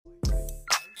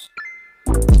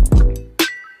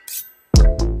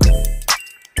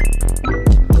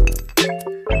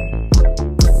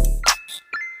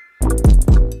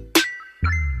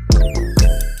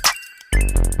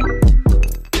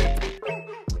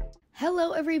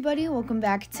Hello everybody, welcome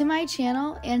back to my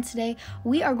channel, and today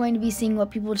we are going to be seeing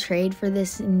what people trade for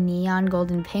this neon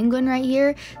golden penguin right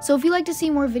here. So if you'd like to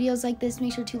see more videos like this,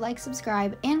 make sure to like,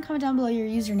 subscribe, and comment down below your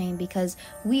username because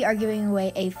we are giving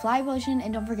away a fly potion.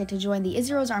 And don't forget to join the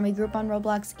Izzy Army group on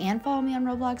Roblox and follow me on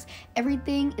Roblox.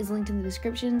 Everything is linked in the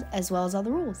description as well as all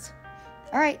the rules.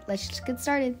 Alright, let's just get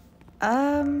started.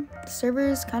 The server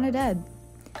is kind of dead.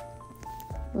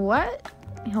 What?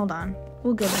 Hold on,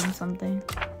 we'll give them something.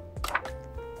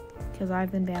 Because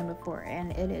I've been banned before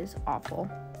and it is awful.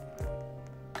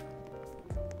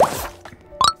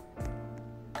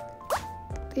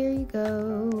 There you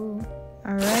go.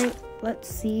 Alright, let's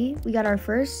see. We got our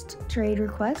first trade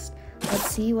request. Let's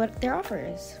see what their offer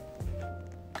is.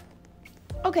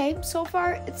 Okay, so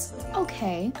far it's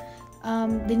okay.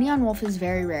 The neon wolf is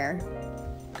very rare.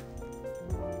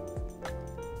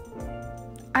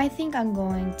 I think I'm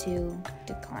going to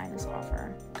decline this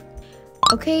offer.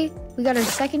 Okay, we got our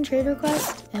second trade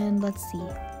request, and let's see.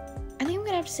 I think I'm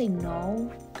gonna have to say no.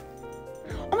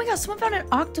 Oh my god, someone found an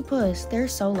octopus. They're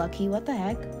so lucky. What the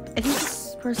heck? I think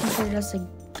this person traded us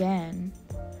again.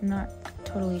 I'm not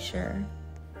totally sure.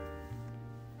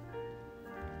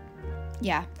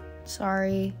 Yeah,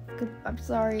 sorry. I'm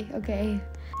sorry, okay.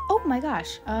 Oh my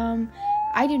gosh,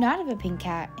 I do not have a pink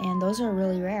cat, and those are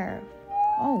really rare.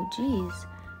 Oh, geez.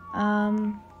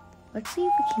 Let's see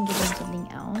if we can give them something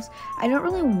else. I don't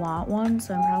really want one,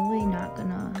 so I'm probably not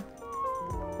gonna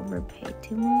overpay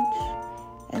too much.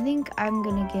 I think I'm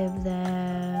gonna give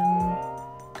them,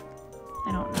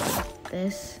 I don't know,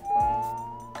 this.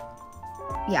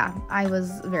 Yeah, I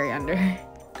was very under.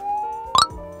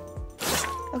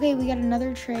 Okay, we got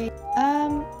another trade.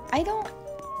 I'm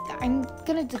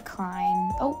gonna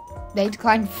decline. Oh, they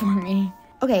declined for me.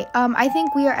 Okay, I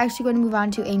think we are actually going to move on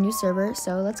to a new server,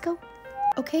 so let's go.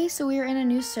 Okay, so we are in a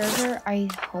new server, I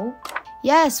hope.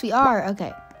 Yes, we are.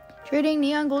 Okay. Trading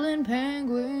neon golden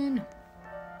penguin.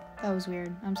 That was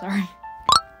weird. I'm sorry.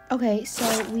 Okay, so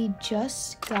we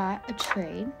just got a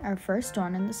trade. Our first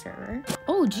one in the server.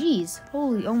 Oh, geez.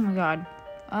 Holy, oh my god.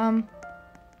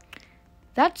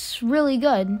 That's really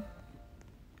good.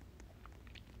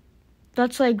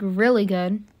 That's like really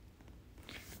good.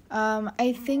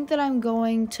 I think that I'm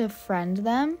going to friend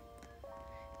them.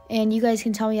 And you guys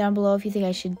can tell me down below if you think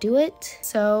I should do it.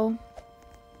 So,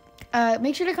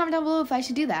 make sure to comment down below if I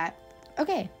should do that.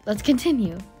 Okay, let's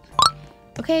continue.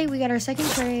 Okay, we got our second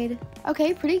trade.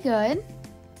 Okay, pretty good.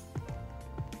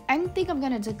 I think I'm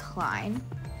gonna decline.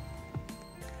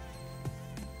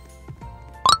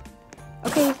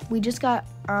 Okay, we just got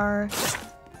our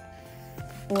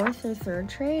fourth or third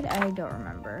trade. I don't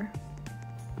remember.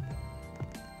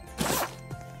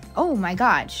 Oh my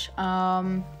gosh.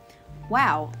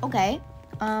 Wow, okay.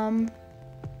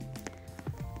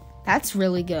 That's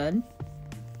really good.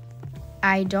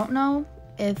 I don't know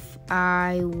if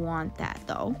I want that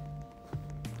though.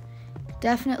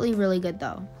 Definitely really good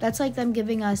though. That's like them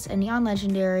giving us a neon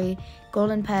legendary,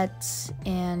 golden pets,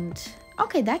 and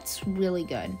okay, that's really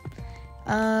good.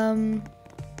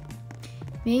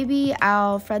 Maybe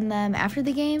I'll friend them after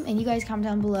the game, and you guys comment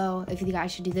down below if you think I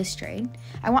should do this trade.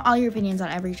 I want all your opinions on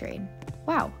every trade.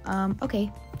 Wow,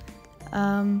 okay.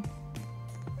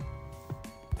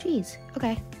 Geez,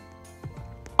 okay.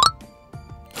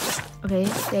 Okay,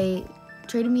 they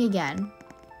traded me again.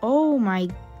 Oh my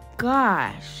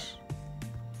gosh.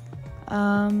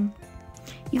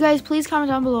 You guys, please comment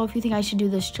down below if you think I should do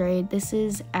this trade. This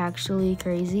is actually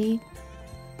crazy.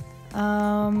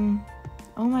 Oh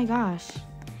my gosh.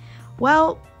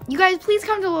 Well, you guys, please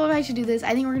comment down below if I should do this.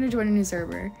 I think we're gonna join a new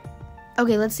server.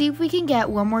 Okay, let's see if we can get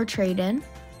one more trade in.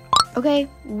 Okay,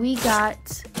 we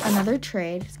got another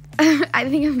trade. I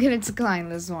think I'm gonna decline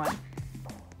this one.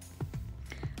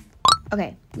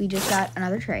 Okay, we just got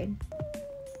another trade.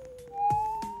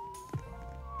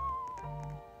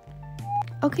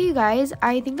 Okay, you guys,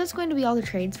 I think that's going to be all the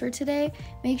trades for today.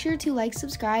 Make sure to like,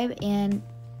 subscribe, and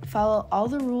follow all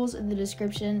the rules in the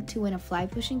description to win a fly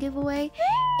potion giveaway.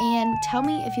 And tell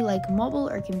me if you like mobile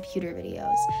or computer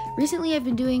videos. Recently, I've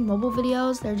been doing mobile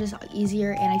videos. They're just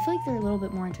easier, and I feel like they're a little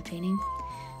bit more entertaining.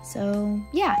 So,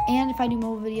 yeah. And if I do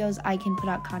mobile videos, I can put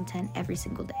out content every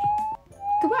single day.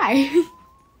 Goodbye.